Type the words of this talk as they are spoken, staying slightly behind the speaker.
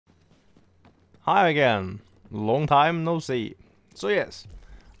Hi again, long time no see. So yes,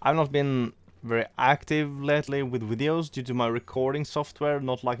 I've not been very active lately with videos due to my recording software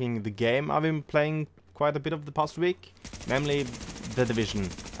not liking the game I've been playing quite a bit of the past week, namely The Division,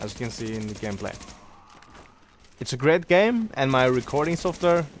 as you can see in the gameplay. It's a great game and my recording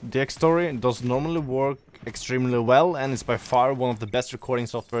software, DeadlyDag, does normally work extremely well and it's by far one of the best recording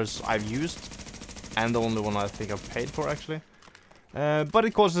softwares I've used and the only one I think I've paid for actually. But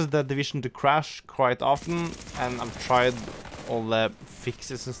it causes the Division to crash quite often, and I've tried all the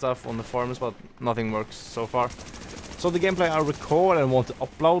fixes and stuff on the forums, but nothing works so far. So the gameplay I record and want to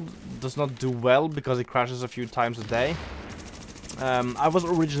upload does not do well because it crashes a few times a day. I was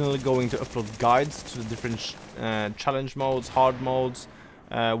originally going to upload guides to the different challenge modes, hard modes,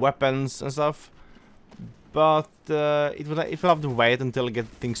 weapons and stuff. But it will have to wait until I get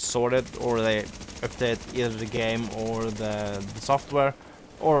things sorted, or they update either the game or the software,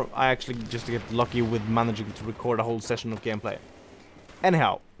 or I actually just get lucky with managing to record a whole session of gameplay.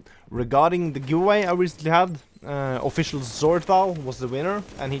 Anyhow, regarding the giveaway I recently had, official Zorthal was the winner,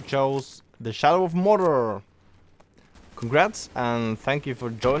 and he chose the Shadow of Mordor. Congrats, and thank you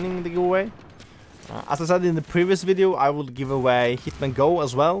for joining the giveaway. As I said in the previous video, I will give away Hitman Go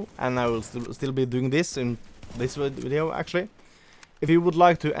as well, and I will still be doing this in this video actually. If you would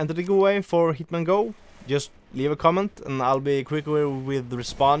like to enter the giveaway for Hitman Go, just leave a comment and I'll be quicker with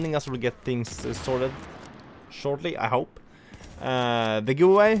responding as we'll get things sorted shortly, I hope. The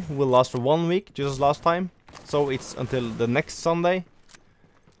giveaway will last for 1 week, just as last time, so it's until the next Sunday.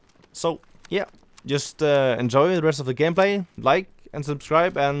 So yeah, just enjoy the rest of the gameplay, like and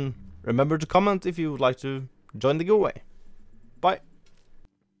subscribe, and remember to comment if you would like to join the giveaway. Bye!